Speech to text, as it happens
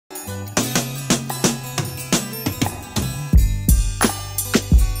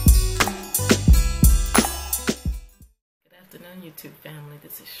YouTube family.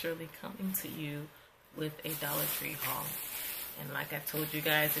 This is Shirley coming to you with a Dollar Tree haul. And like I told you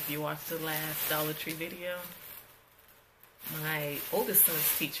guys, if you watched the last Dollar Tree video, my oldest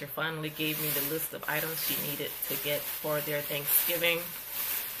son's teacher finally gave me the list of items she needed to get for their Thanksgiving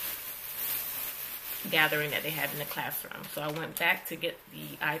gathering that they had in the classroom. So I went back to get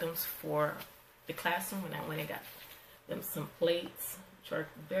the items for the classroom, and I went and got them some plates, which are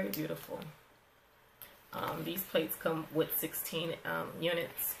very beautiful. These plates come with 16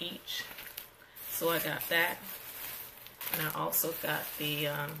 units each, so I got that. And I also got the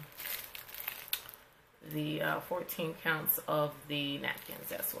 14 counts of the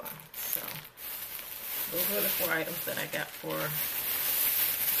napkins as well. So those were the 4 items that I got for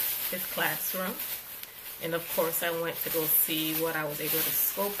this classroom. And of course, I went to go see what I was able to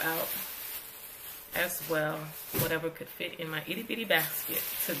scope out as well, whatever could fit in my itty bitty basket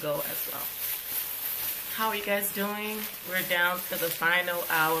to go as well. How are you guys doing? We're down to the final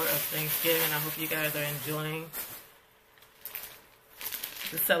hour of Thanksgiving. I hope you guys are enjoying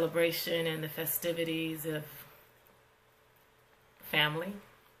the celebration and the festivities of family.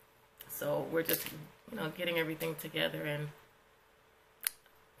 So we're just, getting everything together and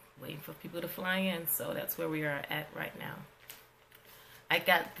waiting for people to fly in. So that's where we are at right now. I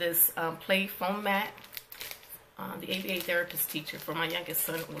got this play foam mat. The ABA therapist teacher for my youngest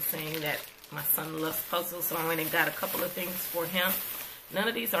son was saying that my son loves puzzles, so I went and got a couple of things for him. None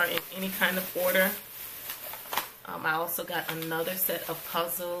of these are in any kind of order. I also got another set of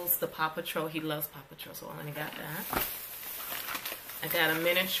puzzles, the Paw Patrol. He loves Paw Patrol, so I went and got that. I got a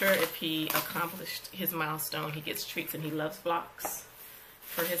miniature. If he accomplished his milestone, he gets treats, and he loves blocks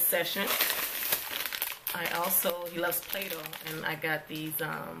for his session. He loves Play-Doh, and I got these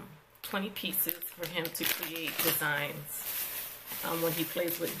 20 pieces for him to create designs when he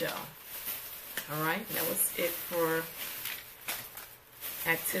plays with dough. Alright, that was it for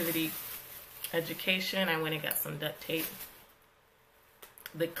activity education. I went and got some duct tape.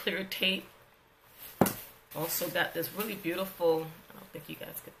 The clear tape. Also got this really beautiful, I don't think you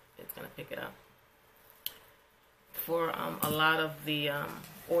guys it's going to pick it up, for a lot of the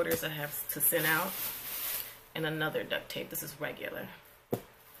orders I have to send out. And another duct tape. This is regular.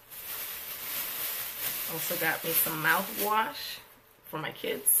 Also got me some mouthwash for my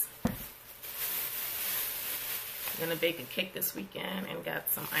kids. I'm gonna bake a cake this weekend and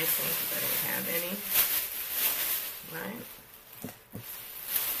got some icing because I didn't have any. Right?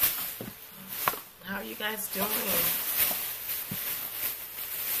 How are you guys doing?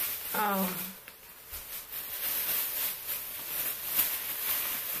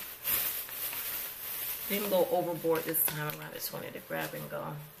 Didn't go overboard this time around. I just wanted to grab and go.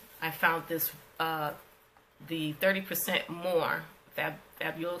 I found this, the 30% more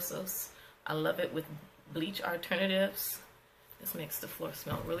Fabulosos. I love it with bleach alternatives. This makes the floor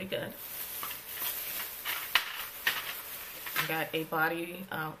smell really good. I got a body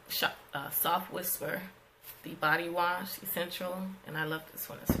soft whisper, the body wash essential, and I love this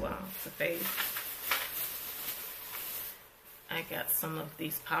one as well. It's a fave. I got some of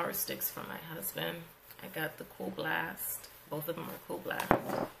these power sticks from my husband. I got the Cool Blast. Both of them are Cool Blast.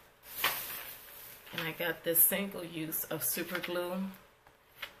 And I got this single use of super glue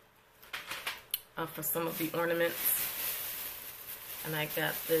for some of the ornaments. And I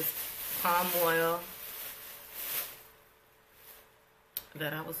got this palm oil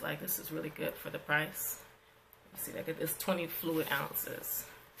that I was like, this is really good for the price. You see, I got this 20 fluid ounces.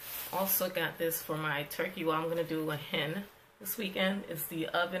 Also got this for my turkey. Well, I'm going to do a hen this weekend. It's the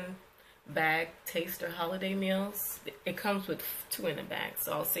oven bag taster holiday meals. It comes with 2 in a bag,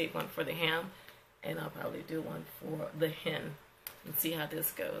 so I'll save one for the ham, and I'll probably do one for the hen and see how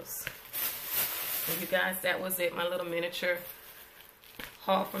this goes. And you guys, that was it, my little miniature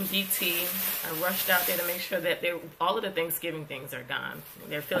haul from DT. I rushed out there to make sure that all of the Thanksgiving things are gone.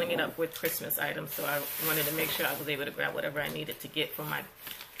 They're filling it up with Christmas items, so I wanted to make sure I was able to grab whatever I needed to get from my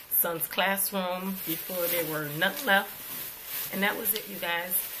son's classroom before there were nothing left. And that was it, you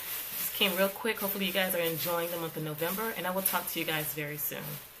guys. Just came real quick. Hopefully you guys are enjoying the month of November, and I will talk to you guys very soon.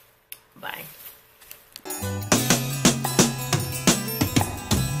 Bye.